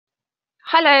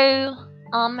Hello,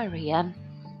 I'm Maria.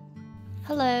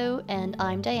 Hello, and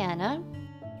I'm Diana.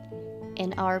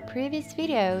 In our previous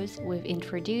videos, we've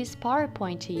introduced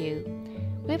PowerPoint to you.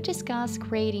 We've discussed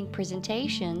creating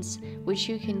presentations which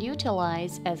you can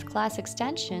utilize as class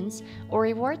extensions or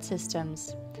reward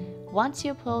systems once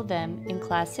you upload them in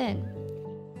ClassIn.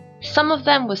 Some of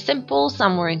them were simple,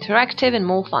 some were interactive and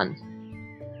more fun.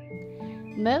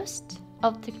 Most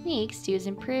of the techniques used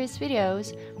in previous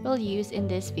videos we'll use in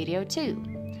this video too.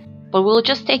 But we'll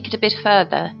just take it a bit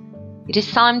further. It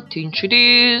is time to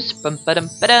introduce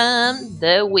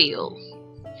the wheel.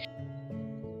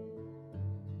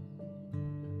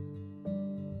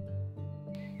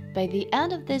 By the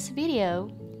end of this video,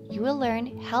 you will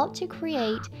learn how to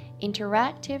create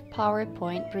interactive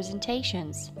PowerPoint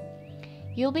presentations.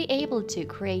 You'll be able to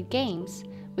create games,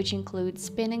 which include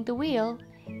spinning the wheel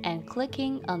and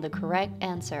clicking on the correct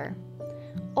answer.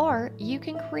 Or you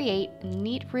can create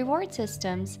neat reward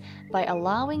systems by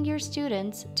allowing your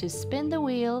students to spin the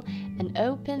wheel and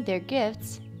open their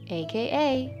gifts,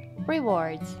 aka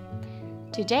rewards.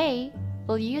 Today,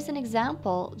 we'll use an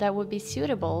example that would be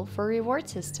suitable for a reward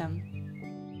system.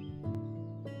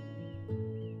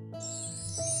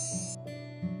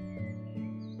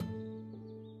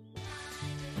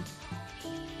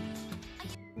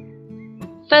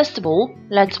 First of all,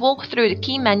 let's walk through the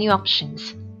key menu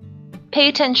options. Pay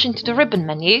attention to the ribbon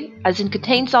menu, as it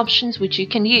contains options which you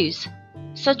can use,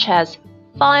 such as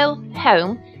File,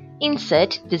 Home,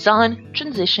 Insert, Design,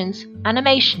 Transitions,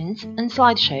 Animations, and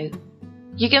Slideshow.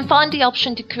 You can find the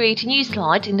option to create a new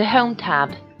slide in the Home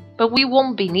tab, but we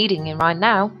won't be needing it right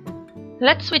now.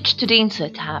 Let's switch to the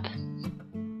Insert tab.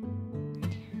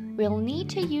 We'll need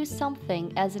to use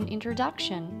something as an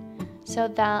introduction so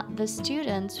that the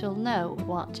students will know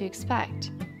what to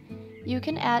expect. You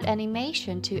can add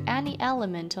animation to any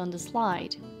element on the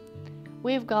slide.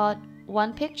 We've got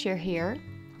one picture here,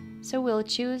 so we'll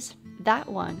choose that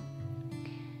one.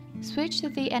 Switch to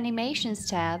the Animations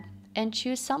tab and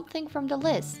choose something from the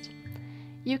list.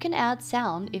 You can add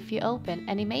sound if you open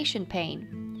Animation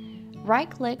pane.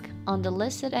 Right-click on the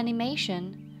listed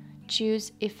animation,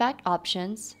 choose Effect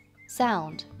Options,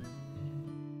 Sound.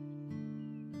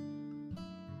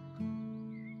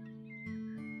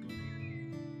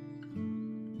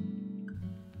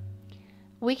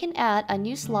 We can add a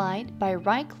new slide by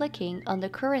right-clicking on the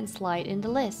current slide in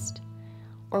the list,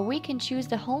 or we can choose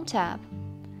the Home tab.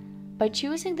 By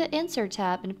choosing the Insert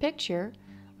tab in Picture,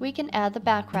 we can add the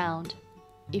background,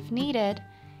 if needed,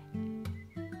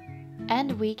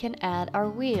 and we can add our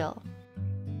wheel.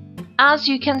 As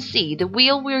you can see, the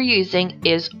wheel we're using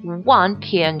is one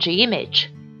PNG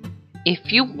image.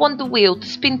 If you want the wheel to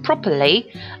spin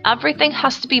properly, everything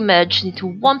has to be merged into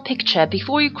one picture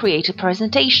before you create a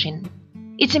presentation.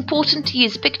 It's important to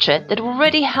use a picture that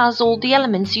already has all the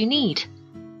elements you need.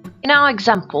 In our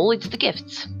example, it's the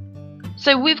gifts.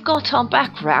 So we've got our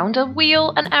background, a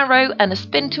wheel, an arrow and a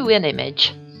spin to win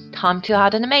image. Time to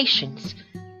add animations.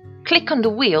 Click on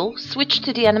the wheel, switch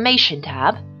to the Animation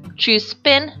tab, choose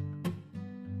Spin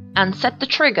and set the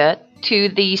trigger to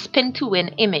the spin to win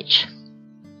image.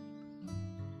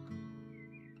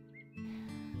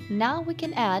 Now we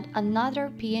can add another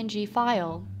PNG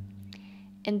file.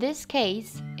 In this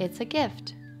case, it's a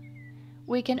gift.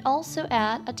 We can also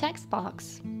add a text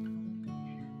box.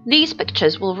 These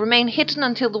pictures will remain hidden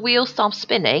until the wheel stops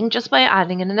spinning just by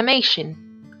adding an animation.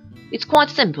 It's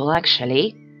quite simple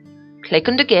actually. Click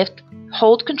on the gift,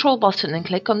 hold Ctrl button and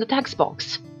click on the text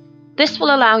box. This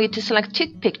will allow you to select two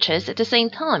pictures at the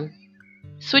same time.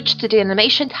 Switch to the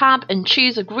Animation tab and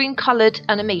choose a green-colored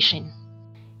animation.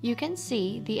 You can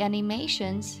see the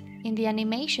animations in the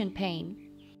Animation pane.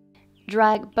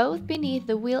 Drag both beneath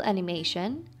the wheel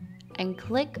animation and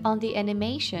click on the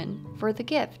animation for the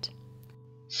gift.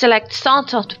 Select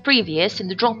Start After Previous in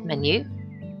the drop menu.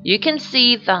 You can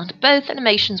see that both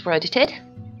animations were edited.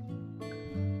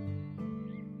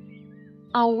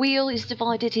 Our wheel is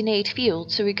divided in 8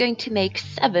 fields, so we're going to make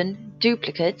 7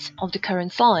 duplicates of the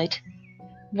current slide.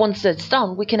 Once that's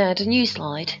done, we can add a new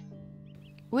slide.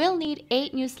 We'll need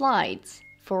 8 new slides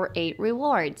for 8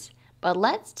 rewards, but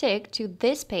let's stick to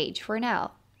this page for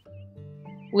now.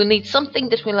 We'll need something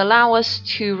that will allow us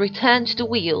to return to the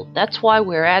wheel. That's why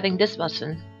we're adding this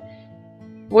button.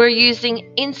 We're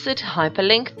using Insert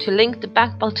Hyperlink to link the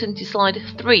back button to slide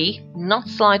 3, not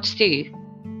slide 2.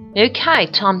 Okay,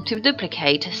 time to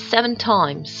duplicate 7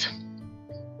 times.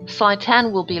 Slide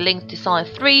 10 will be linked to slide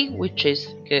 3, which is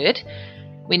good.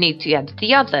 We need to add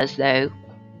the others though.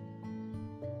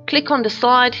 Click on the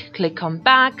slide, click on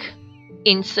Back,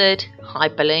 Insert,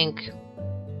 Hyperlink.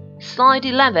 Slide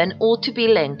 11 ought to be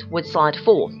linked with slide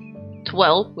 4.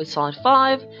 12 with slide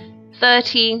 5,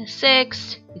 13,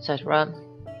 6, etc.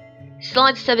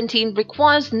 Slide 17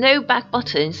 requires no back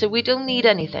button, so we don't need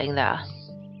anything there.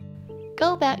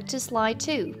 Go back to slide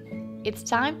 2. It's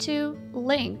time to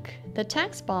link the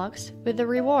text box with the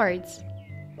rewards.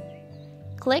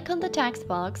 Click on the text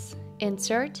box,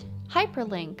 insert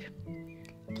hyperlink.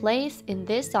 Place in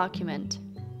this document.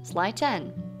 Slide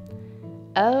 10.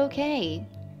 Okay,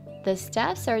 the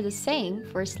steps are the same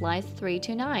for slides 3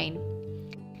 to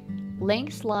 9.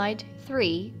 Link slide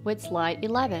 3 with slide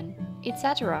 11,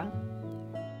 etc.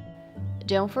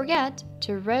 Don't forget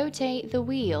to rotate the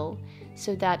wheel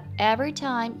so that every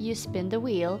time you spin the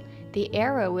wheel, the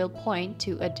arrow will point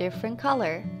to a different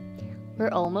color.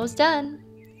 We're almost done.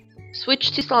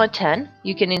 Switch to slide 10.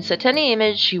 You can insert any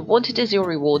image you wanted as your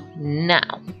reward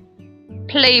now.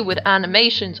 Play with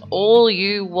animations all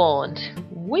you want.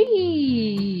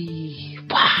 Whee!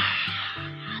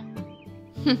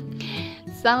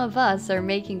 Some of us are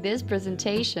making this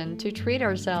presentation to treat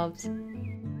ourselves.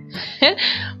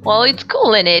 Well, it's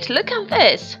cool, innit? Look at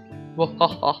this.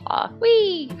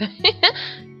 Whee!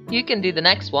 You can do the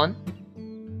next one.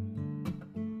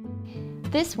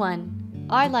 This one.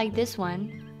 I like this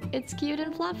one. It's cute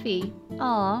and fluffy.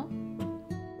 Aww.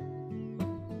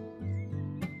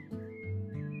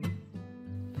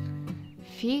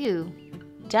 Phew.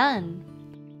 Done.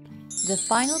 The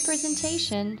final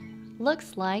presentation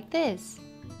looks like this.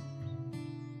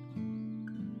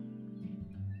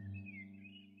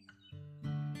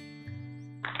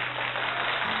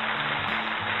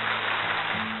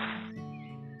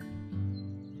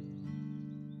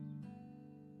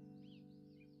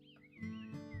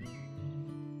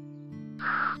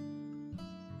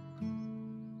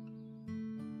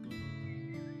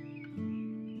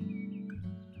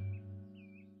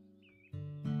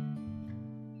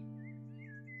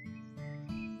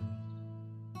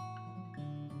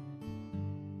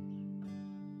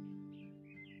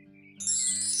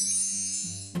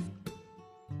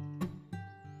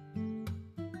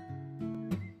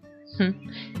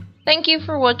 Thank you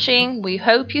for watching. We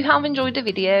hope you have enjoyed the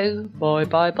video. Bye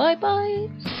bye bye bye.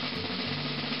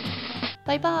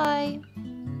 Bye bye.